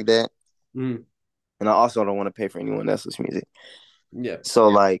anything Mhm. like that. Mhm. And I also don't want to pay for anyone else's music. Yeah. So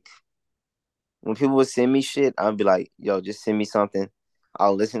like when people would send me shit, I'd be like, yo, just send me something.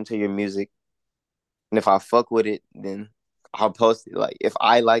 I'll listen to your music. And if I fuck with it, then I'll post it. Like if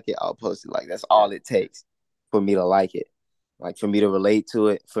I like it, I'll post it. Like that's Yeah. all it takes for me to like it. Like for me to relate to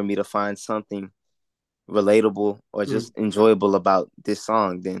it, for me to find something relatable or Mhm. just enjoyable about this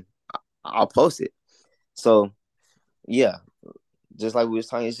song, then I'll post it. So yeah, just like we was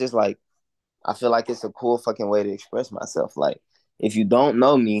talking, it's just like I feel like it's a cool fucking way to express myself. Like if you don't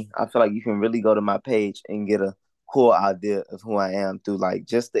know me, I feel like you can really go to my page and get a cool idea of who I am through like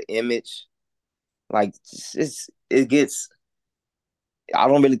just the image. Like it gets I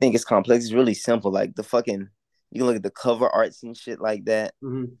don't really think it's complex. It's really simple. Like the fucking you can look at the cover arts and shit like that.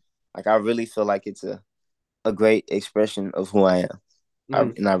 Mhm. Like I really feel like it's a great expression of who I am.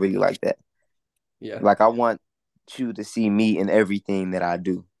 Mhm. And I really like that. Yeah. Like I want you to see me in everything that I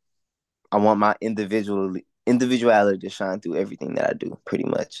do. I want my individuality to shine through everything that I do, pretty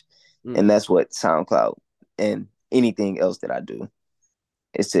much. Mhm. And that's what SoundCloud and anything else that I do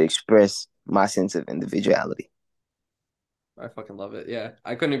is to express my sense of individuality. I fucking love it. Yeah,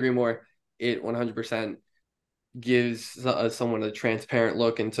 I couldn't agree more. It 100% gives someone a transparent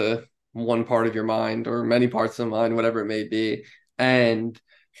look into one part of your mind or many parts of the mind, whatever it may be. And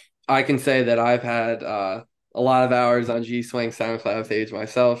I can say that I've had a lot of hours on geeswank SoundCloud page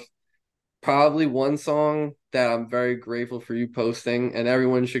myself. Probably one song that I'm very grateful for you posting, and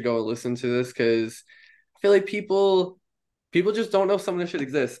everyone should go and listen to this because I feel like people just don't know some of this shit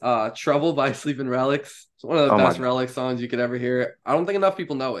exists. Trouble by Sleeping Relics. It's one of the Oh my best god. Relic songs you could ever hear. I don't think enough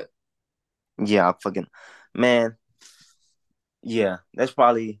people know it. Yeah, I fucking man. Yeah, that's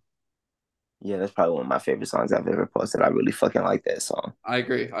probably one of my favorite songs I've ever posted. I really fucking like that song. I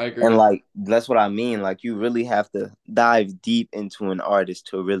agree. I And agree. like that's what I mean. Like you really have to dive deep into an artist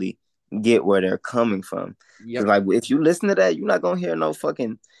to really get where they're coming from. Cause Yep. like if you listen to that, you're not gonna hear no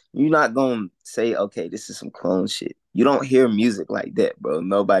fucking you're not gonna say, okay, this is some clone shit. You don't hear music like that, bro.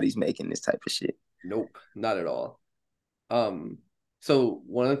 Nobody's making this type of shit. Nope. Not at all. Um, so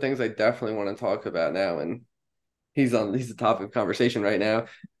one of the things I definitely want to talk about now, and he's the topic of conversation right now.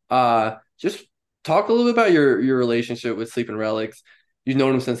 Just talk a little bit about your relationship with Sleeping Relics. You've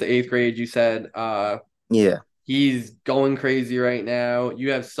known him since the eighth grade. You said Yeah. he's going crazy right now.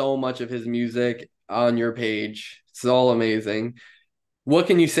 You have so much of his music on your page. It's all amazing. What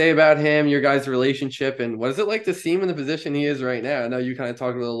can you say about him, your guys' relationship, and what is it like to see him in the position he is right now? I know you kind of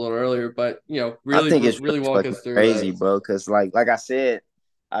talked about it a little earlier, but I really, think it's really really walk fucking us through that. crazy, bro. Cause like I said,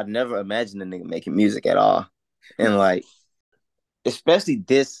 I've never imagined a nigga making music at all. And like especially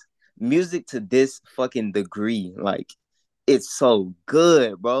this music to this fucking degree. Like it's so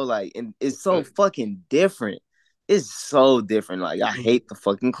good, bro. Like and it's so Good. fucking different. It's so different. Like I Mhm. hate the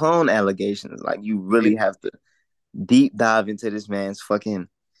fucking clone allegations. Like you really Same. have to deep dive into this man's fucking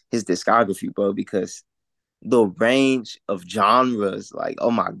his discography, bro, because the range of genres, like,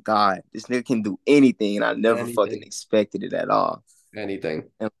 oh my God, this nigga can do anything, and I never fucking Anything. expected it at all. Anything.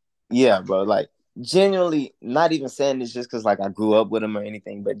 And yeah, bro, like genuinely, not even saying this just because like I grew up with him or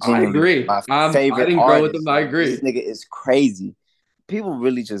anything, but I genuinely agree. my I favorite didn't grow with them. artist, I like this agree. nigga is crazy. People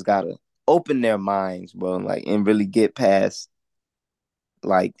really just gotta open their minds, bro, like and really get past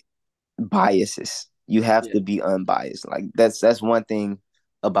like biases. You have Yeah. to be unbiased. Like that's one thing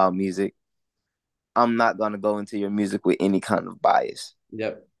about music. I'm not gonna go into your music with any kind of bias.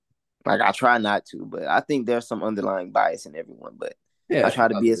 Yep. Like I try not to, but I think there's some underlying bias in everyone. But I Yeah. try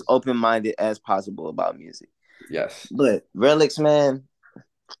to be as Obvious. open minded as possible about music. Yes. But Relics, man,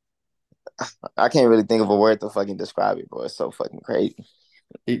 I can't really think of a word to fucking describe it, bro. It's so fucking crazy.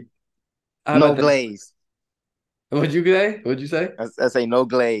 He, how No about this? glaze. What'd you say? What'd you say? I say no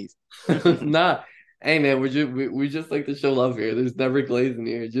glaze. Nah. Hey man, we just like to show love here. There's never glaze in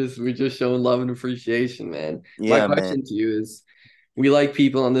here. Just we're just showing love and appreciation, man. My Yeah, man. question to you is, we like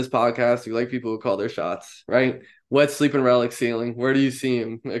people on this podcast. We like people who call their shots, right? What's Sleeping Relic ceiling? Where do you see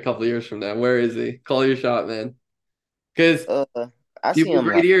him a couple of years from now? Where is he? Call your shot, man. Because Uh, I see people with him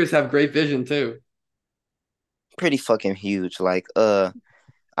great like ears have great vision too. pretty fucking huge. Like,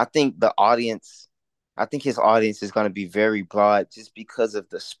 I think the audience, I think his audience is going to be very broad just because of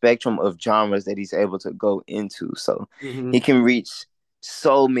the spectrum of genres that he's able to go into. So he Hmm. can reach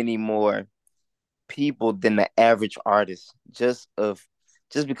so many more people than the average artist just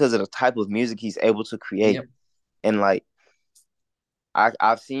because of the type of music he's able to create. Yep. And like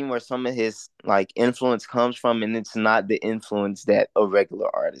I've seen where some of his like influence comes from, and it's not the influence that a regular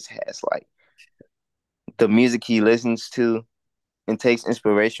artist has. Like the music he listens to and takes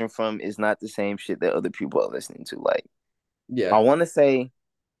inspiration from is not the same shit that other people are listening to. Like I Yeah. want to say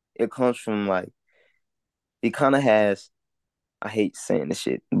it comes from like he kind of has. I hate saying this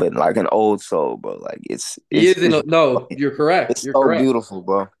shit, but like an old soul, bro. Like it's He it's is in it's a, no, you're correct. it's You're so correct. beautiful,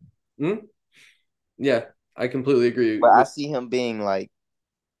 bro. Hmm? Yeah, I completely agree But I with see him being like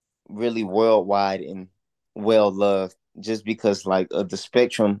really worldwide and well loved just because like of the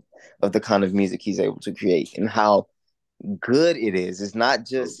spectrum of the kind of music he's able to create and how good it is. It's not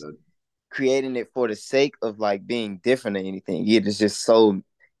so just good. creating it for the sake of like being different or anything. It is just so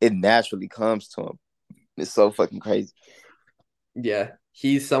it naturally comes to him. It's so fucking crazy. Yeah,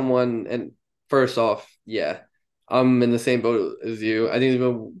 he's someone, and first off, yeah, I'm in the same boat as you. I think he's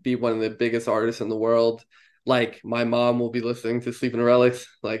gonna be one of the biggest artists in the world. Like my mom will be listening to Sleeping Relics.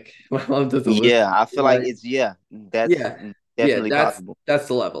 Like my mom doesn't listen. Yeah, I feel like Like it's that's yeah, yeah, definitely possible that's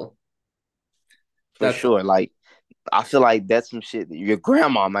the level. for That's sure. Like I feel like that's some shit that your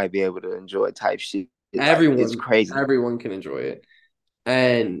grandma might be able to enjoy type shit. Like it's everyone, crazy. everyone can enjoy it,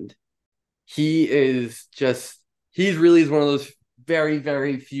 and he is just he's really is one of those very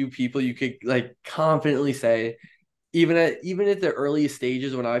very few people you could like confidently say even at the earliest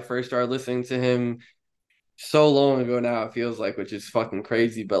stages when I first started listening to him so long ago now it feels like, which is fucking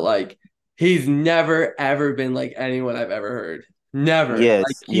crazy, but like he's never ever been like anyone I've ever heard. Never.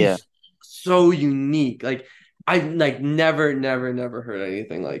 Like Yes, yeah. he's so unique. Like I've like never heard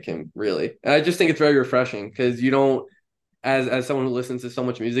anything like him, really. And I just think it's very refreshing because you don't, as someone who listens to so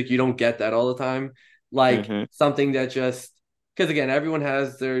much music, you don't get that all the time. Like Mm-hmm. something that just because again, everyone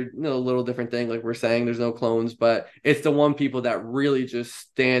has their little different thing. Like we're saying, there's no clones, but it's the one people that really just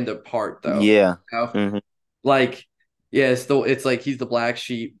stand apart, though. Yeah. You know? Mm-hmm. Like, yeah, it's like he's the black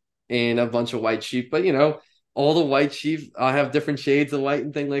sheep in a bunch of white sheep, but all the white sheep have different shades of white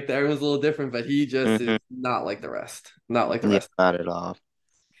and thing like that. Everyone's a little different, but he just Mm-hmm. is not like the rest. Not like the Yeah, rest. not at all.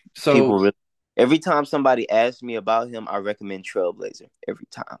 So People really every time somebody asks me about him, I recommend Trailblazer every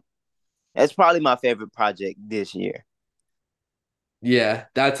time. That's probably my favorite project this year. yeah,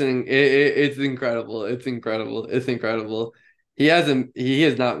 it's incredible. It's incredible. It's incredible. He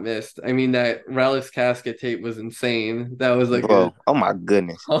has not missed. I mean, that Relics casket tape was insane. That was like a Bro, oh my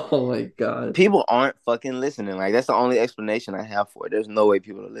goodness. oh my God. People aren't fucking listening. Like that's the only explanation I have for it. There's no way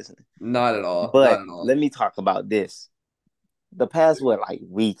people are listening. Not at all. Not But at all. let me talk about this. The past what like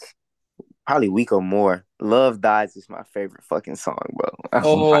week, probably week or more. Love Dies is my favorite fucking song, bro.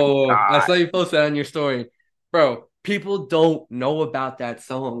 Oh my Oh, I god. saw you post that on your story. Bro, people don't know about that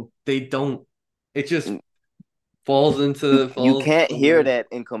song. They don't. It just You falls can't from hear the that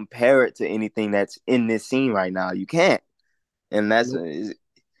and compare it to anything that's in this scene right now. You can't. And that's nope,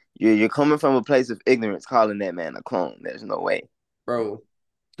 you're coming from a place of ignorance calling that man a clone. There's no way. bro.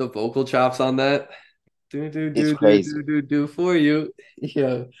 The vocal chops on that. It's crazy. Do for you.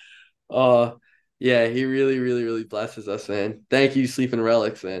 Yeah. Uh yeah, he really blesses us, man. Thank you, Sleeping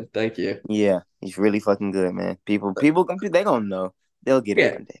Relics, man. Thank you. Yeah, he's really fucking good, man. People they gonna know. They'll get it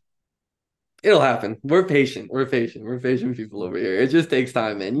Yeah. one day. It'll happen. We're patient. We're patient. We're patient people over here. It just takes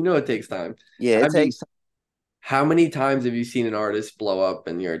time, man. You know it takes time. Yeah, I it mean, takes. how many times have you seen an artist blow up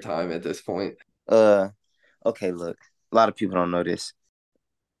in your time at this point? Uh, okay, look, a lot of people don't know this.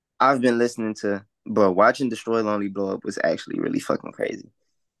 I've been listening to, bro, watching Destroy Lonely blow up was actually really fucking crazy.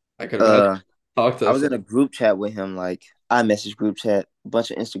 I could imagine. Uh, Talk to I us. was in a group chat with him, like I messaged group chat, a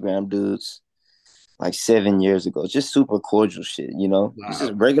bunch of Instagram dudes, like 7 years ago. Just super cordial shit, you know? He's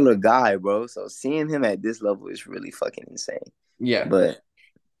just a Wow. regular guy, bro. So seeing him at this level is really fucking insane. Yeah. But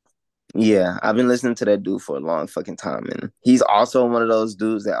yeah, I've been listening to that dude for a long fucking time. And he's also one of those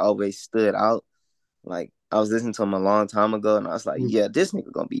dudes that always stood out. Like, I was listening to him a long time ago, and I was like, Mm. yeah, this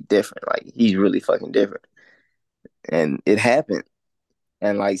nigga gonna be different. Like, he's really fucking different. And it happened.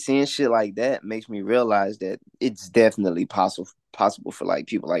 And like seeing shit like that makes me realize that it's definitely possible for like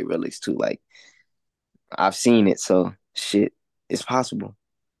people like Relix too. Like I've seen it, so shit, it's possible.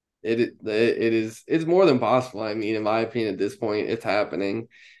 It is it's more than possible. I mean, in my opinion, at this point, it's happening.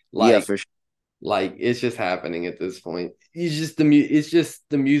 Yeah, Like for sure. like it's just happening at this point. It's just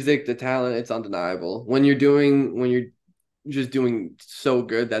the music, the talent. It's undeniable. When you're just doing so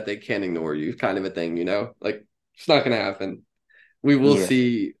good that they can't ignore you, kind of a thing. You know, like it's not gonna happen. We will Yeah,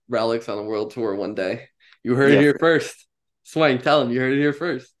 see Relics on a world tour one day. You heard it yeah, here first. Swank, tell them you heard it here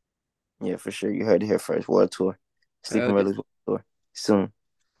first. yeah, for sure. You heard it here first. World tour, Hell Sleeping yeah. Relics World Tour soon.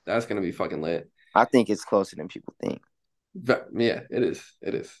 That's gonna be fucking lit. I think it's closer than people think. Yeah, it is.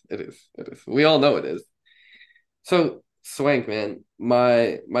 It is. It is. It is. We all know it is. So, Swank, man,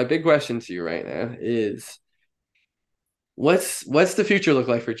 my big question to you right now is what's the future look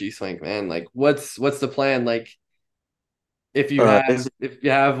like for G Swank, man? Like what's the plan? Like This, if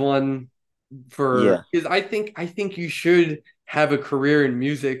you have one for yeah, because I think you should have a career in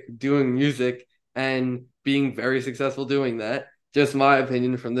music, doing music and being very successful doing that. Just my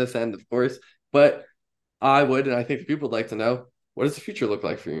opinion from this end, of course. But I would, and I think the people would like to know, what does the future look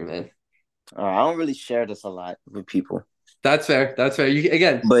like for you, man? I don't really share this a lot with people, That's fair. That's fair. You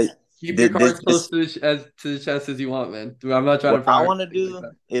again but keep your cards close this to the chest as you want, man. Dude, I'm not trying to what I pry or want to anything like do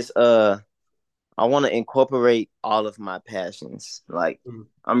that. is I want to incorporate all of my passions. Like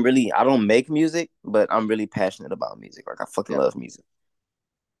Mhm. I don't make music, but I'm really passionate about music. Like I fucking Yeah. love music.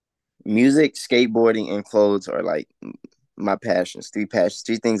 Music, skateboarding, and clothes are like my passions. Three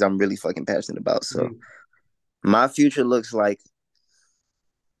things I'm really fucking passionate about. So Mhm. my future looks like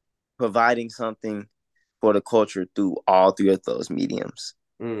providing something for the culture through all three of those mediums.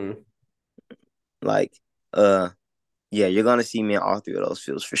 Mhm. Like, uh, yeah, you're gonna see me in all three of those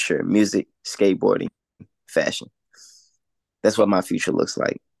fields for sure. Music, skateboarding, fashion. That's what my future looks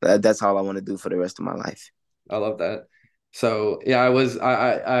like. That's all I want to do for the rest of my life. I love that. So yeah,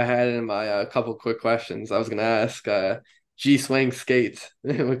 I had in my couple quick questions. I was gonna ask G Swing skates.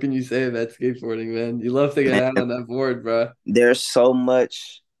 What can you say about skateboarding, man? You love to get Man, out on that board, bro. there's so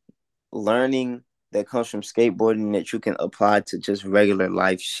much learning that comes from skateboarding that you can apply to just regular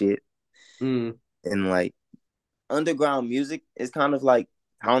life shit. Mm, And like underground music is kind of like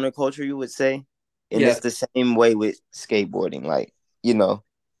counterculture, you would say. And yeah, it's the same way with skateboarding. Like, you know,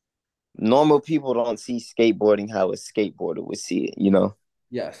 normal people don't see skateboarding how a skateboarder would see it, you know?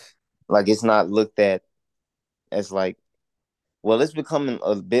 yes. Like it's not looked at as like, well, it's becoming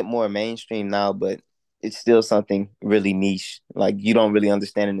a bit more mainstream now, but it's still something really niche. Like you don't really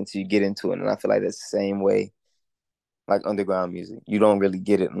understand it until you get into it. And I feel like that's the same way like underground music. You don't really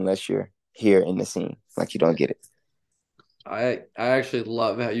get it unless you're here in the scene. Like you don't get it. I actually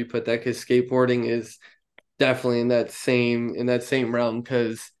love how you put that because skateboarding is definitely in that same realm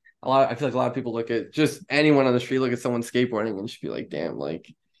because I feel like a lot of people look at just anyone on the street look at someone skateboarding and just be like, damn,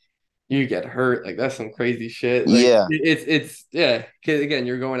 like you get hurt, like that's some crazy shit. Like Yeah. it's yeah, 'cause again,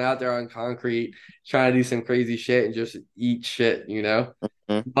 you're going out there on concrete trying to do some crazy shit and just eat shit, you know.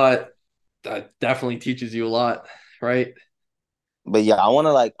 Mhm. But that definitely teaches you a lot, right? But yeah, I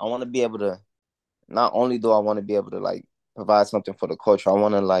want to be able to not only do I want to be able to like provide something for the culture, I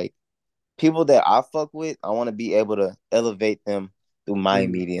want to like people that I fuck with, I want to be able to elevate them through my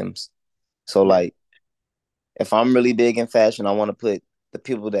Mhm. mediums. So Yeah, like if I'm really big in fashion, I want to put the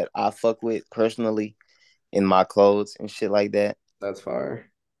people that I fuck with personally in my clothes and shit like that that's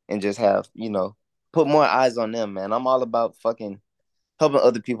fire. and just have, you know, put more eyes on them, man. I'm all about fucking helping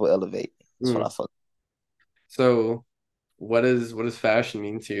other people elevate. That's what I Mm. fuck. So what does fashion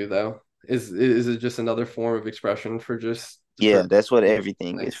mean to you though? Is it just another form of expression for just Yeah, for that's what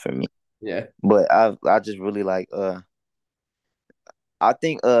everything like is for me. yeah. But I just really like I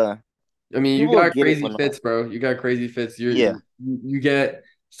think I mean, you people will got get it crazy when I fits, bro. You got crazy fits. yeah, You get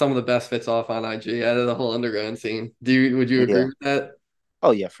some of the best fits off on IG out of the whole underground scene. Would you agree yeah. with that?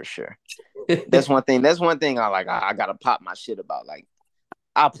 Oh yeah, for sure. That's one thing. That's one thing I like. I gotta pop my shit about. Like,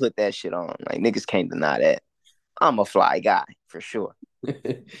 I put that shit on. Like, niggas can't deny that. I'm a fly guy for sure. I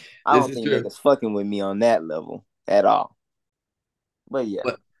This don't is think true. niggas fucking with me on that level at all. But yeah,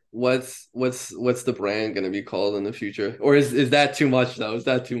 What what's the brand gonna be called in the future? Or is that too much though? Is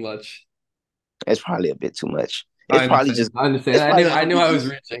that too much? it's probably a bit too much. I It's probably understand. just I understand. it's I probably knew just I gonna knew be I G. was It's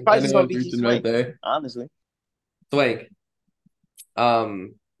reaching. I probably knew just I gonna was be G reaching right Swank. there. Honestly, Swank.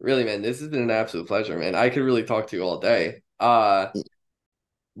 Really, man, this has been an absolute pleasure, man. I could really talk to you all day.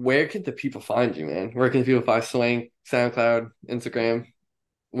 Where can the people find you, man? Where can people find Swank, SoundCloud, Instagram,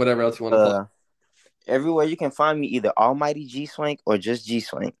 whatever else you want to plug? uh, everywhere you can find me, either Almighty G Swank or just G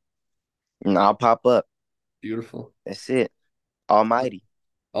Swank, and I'll pop up. Beautiful. That's it. Almighty,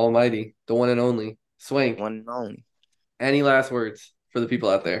 Almighty, the one and only. Swank, one and only. any last words for the people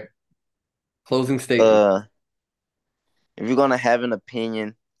out there? Closing statement. Uh, if you're gonna have an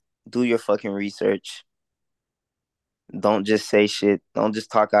opinion, do your fucking research. Don't just say shit. Don't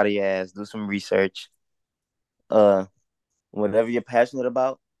just talk out of your ass. Do some research. Uh, whatever you're passionate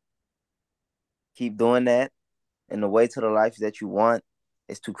about, keep doing that. And the way to the life that you want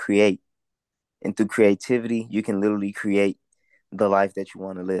is to create. And through creativity, you can literally create the life that you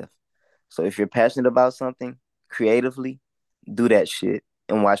want to live. So if you're passionate about something creatively, do that shit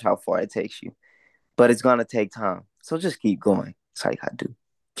and watch how far it takes you. But it's gonna take time. So just keep going. It's like I do.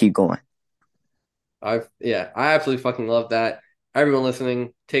 Keep going. I absolutely fucking love that. Everyone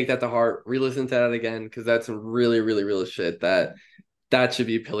listening, take that to heart. Re-listen to that again because that's some really, really real shit that should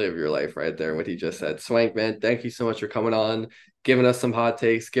be a pillar of your life right there, what he just said. Swank, man, thank you so much for coming on, giving us some hot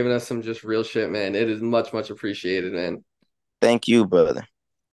takes, giving us some just real shit, man. It is much, much appreciated, man. Thank you, brother.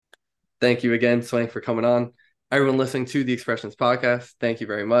 Thank you again, Swank, for coming on. Everyone listening to the Expressions podcast, thank you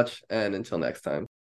very much. And until next time.